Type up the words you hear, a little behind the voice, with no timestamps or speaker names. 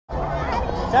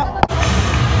Out.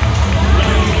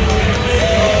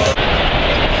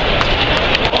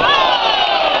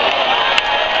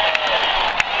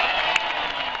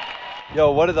 Yo,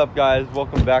 what is up guys?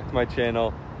 Welcome back to my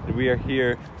channel. And we are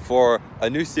here for a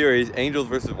new series, Angels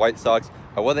versus White Sox.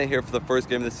 I wasn't here for the first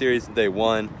game of the series day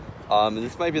one. And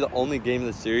this might be the only game of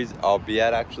the series I'll be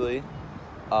at actually.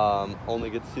 Only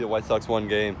get to see the White Sox one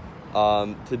game.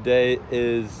 Today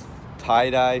is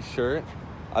tie-dye shirt,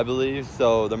 I believe.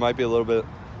 So there might be a little bit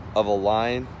of a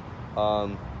line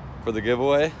for the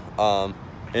giveaway.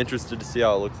 Interested to see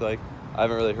how it looks like. I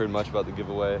haven't really heard much about the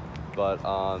giveaway. But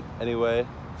anyway,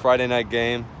 Friday night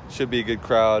game, should be a good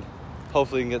crowd.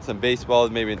 Hopefully we can get some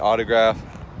baseballs, maybe an autograph.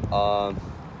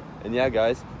 And yeah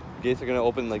guys, gates are gonna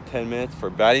open in like 10 minutes for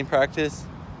batting practice.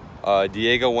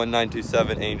 Diego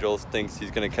 1927 Angels thinks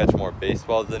he's gonna catch more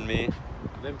baseballs than me.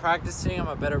 I've been practicing, I'm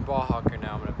a better ball hawker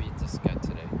now. I'm gonna beat this guy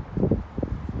today.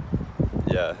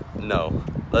 Yeah, no.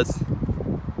 Let's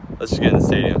just get in the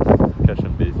stadium, catch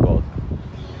some baseballs.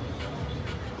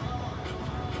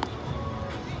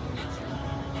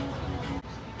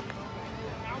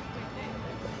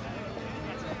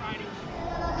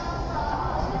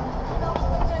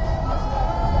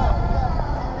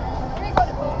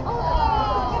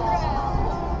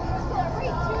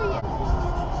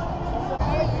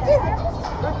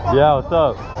 Yeah, what's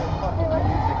up?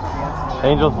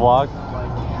 Angels vlog?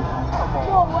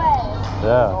 No way.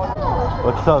 Yeah.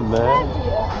 What's up, man?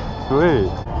 Sweet.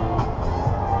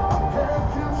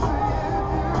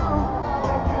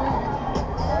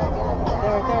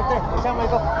 There. Watch out,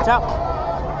 Michael. Watch out.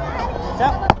 Watch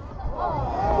out.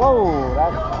 Whoa,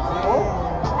 that's cool.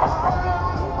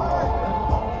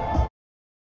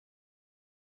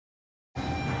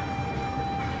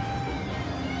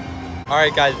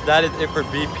 Alright guys, that is it for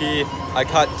BP. I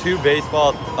caught 2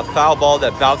 baseballs, a foul ball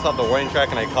that bounced off the warning track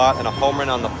and I caught, and a home run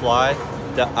on the fly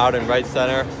out in right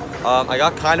center. I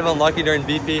got kind of unlucky during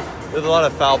BP. There's a lot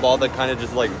of foul ball that kind of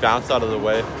just like bounced out of the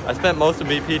way. I spent most of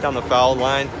BP down the foul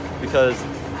line because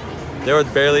there was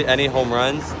barely any home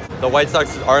runs. The White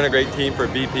Sox aren't a great team for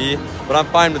BP, but I'm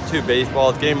fine with 2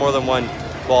 baseballs. Getting more than 1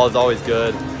 ball is always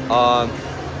good.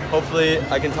 Hopefully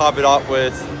I can top it off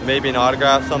with maybe an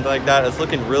autograph, something like that. It's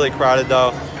looking really crowded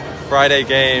though. Friday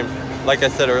game, like I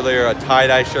said earlier, a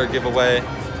tie-dye shirt giveaway.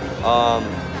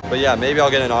 But yeah, maybe I'll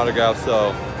get an autograph,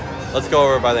 so let's go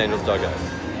over by the Angels dugout.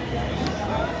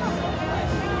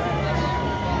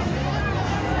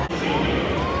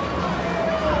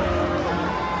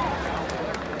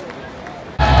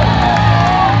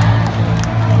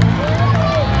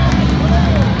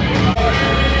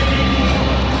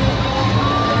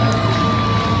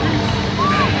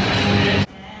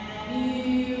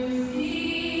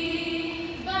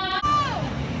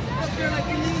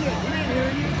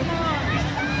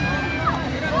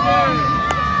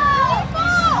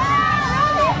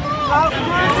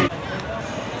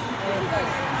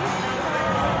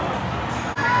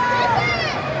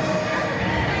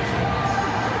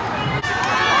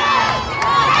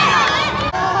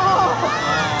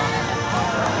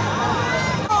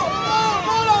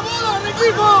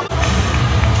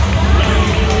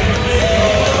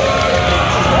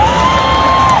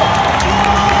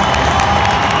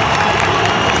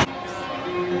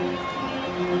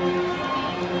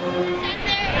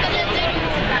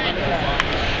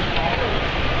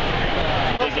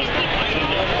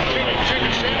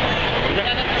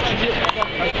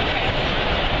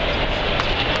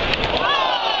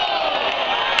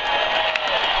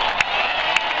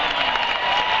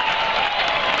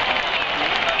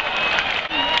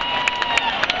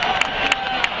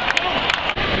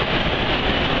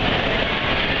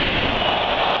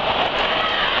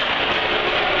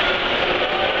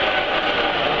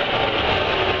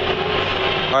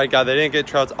 Alright guys, they didn't get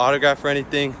Trout's autograph or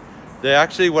anything. They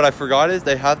actually, what I forgot is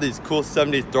they have these cool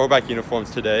 70s Throwback uniforms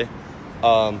today.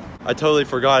 I totally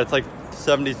forgot, it's like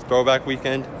 70s Throwback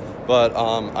weekend, but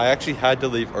I actually had to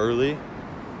leave early.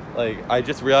 Like, I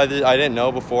just realized it, I didn't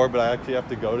know before, but I actually have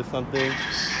to go to something.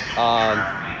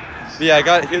 But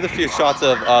yeah, here's a few shots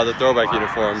of the Throwback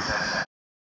uniforms.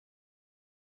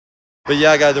 But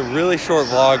yeah guys, a really short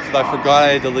vlog because I forgot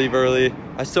I had to leave early.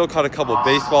 I still caught a couple of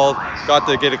baseballs, got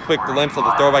to get a quick glimpse of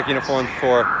the Throwback uniforms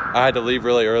before I had to leave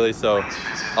really early. So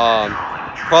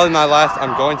probably my last,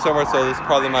 I'm going somewhere, so this is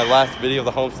probably my last video of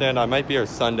the homestand. I might be here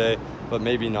Sunday, but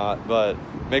maybe not. But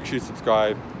make sure you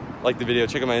subscribe, like the video,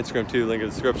 check out my Instagram too, link in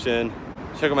the description.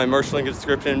 Check out my merch link in the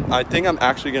description. I think I'm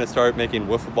actually gonna start making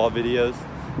wiffle ball videos.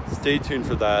 Stay tuned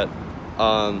for that.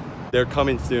 They're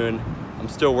coming soon. I'm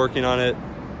still working on it.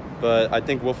 But I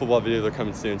think wiffle ball videos are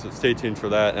coming soon, so stay tuned for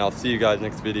that, and I'll see you guys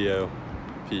next video.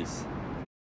 Peace.